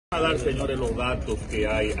A dar, señores, los datos que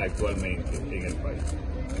hay actualmente en el país.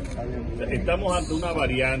 Estamos ante una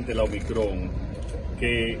variante, la Omicron,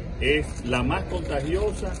 que es la más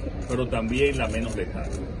contagiosa, pero también la menos letal.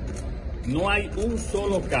 No hay un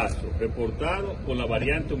solo caso reportado con la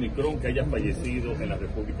variante Omicron que haya fallecido en la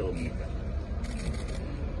República Dominicana.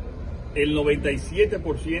 El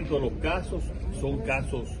 97% de los casos son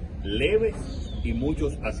casos leves y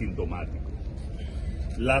muchos asintomáticos.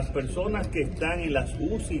 Las personas que están en las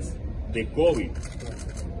UCIs de COVID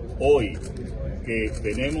hoy, que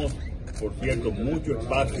tenemos, por cierto, mucho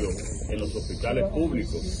espacio en los hospitales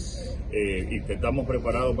públicos y que estamos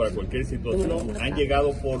preparados para cualquier situación, han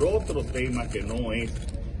llegado por otro tema que no es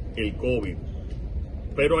el COVID.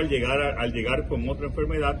 Pero al llegar con otra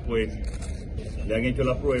enfermedad, pues le han hecho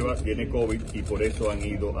las pruebas, tiene COVID y por eso han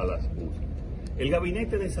ido a las UCI. El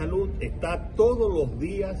Gabinete de Salud está todos los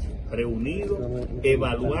días reunido,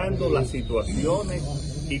 evaluando las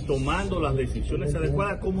situaciones y tomando las decisiones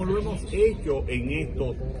adecuadas, como lo hemos hecho en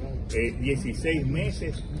estos 16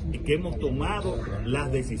 meses, y que hemos tomado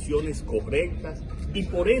las decisiones correctas, y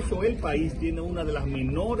por eso el país tiene una de las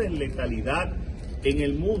menores letalidad en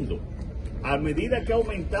el mundo. A medida que ha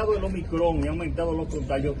aumentado el Omicron y ha aumentado los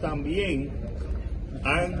contagios, también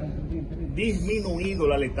han disminuido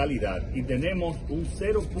la letalidad y tenemos un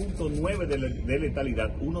 0.9 de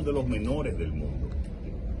letalidad, uno de los menores del mundo.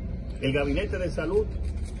 El Gabinete de Salud,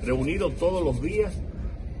 reunido todos los días,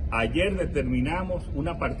 ayer determinamos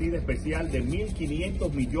una partida especial de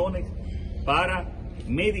 1.500 millones para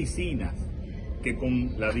medicinas, que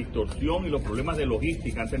con la distorsión y los problemas de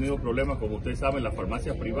logística han tenido problemas, como ustedes saben, las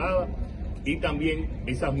farmacias privadas. Y también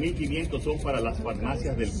esas 1.500 son para las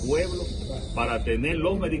farmacias del pueblo, para tener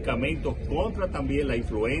los medicamentos contra también la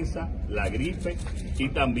influenza, la gripe y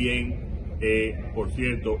también, por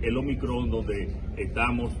cierto, el Omicron, donde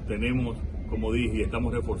tenemos, como dije, y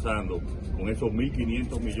estamos reforzando con esos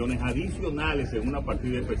 1.500 millones adicionales en una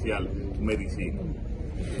partida especial medicina.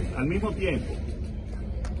 Al mismo tiempo,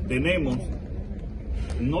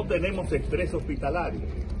 no tenemos estrés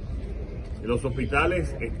hospitalario. Los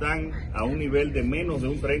hospitales están a un nivel de menos de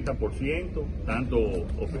un 30%, tanto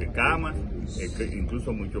camas,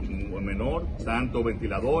 incluso mucho menor, tanto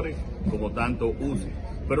ventiladores como tanto UCI.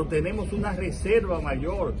 Pero tenemos una reserva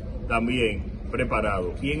mayor también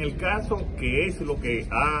preparado. Y en el caso que es lo que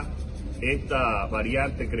ha esta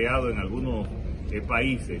variante creado en algunos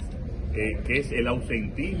países, que es el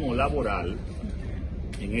ausentismo laboral,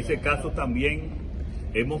 en ese caso también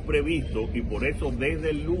hemos previsto, y por eso desde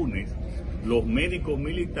el lunes, los médicos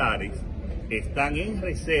militares están en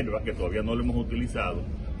reserva, que todavía no lo hemos utilizado,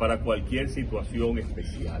 para cualquier situación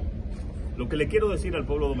especial. Lo que le quiero decir al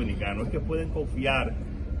pueblo dominicano es que pueden confiar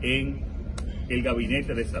en el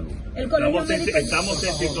Gabinete de Salud. Estamos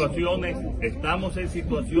en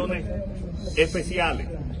situaciones especiales,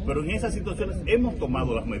 pero en esas situaciones hemos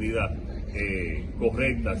tomado las medidas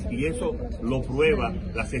correctas, y eso lo prueban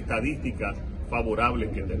las estadísticas favorables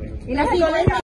que tenemos.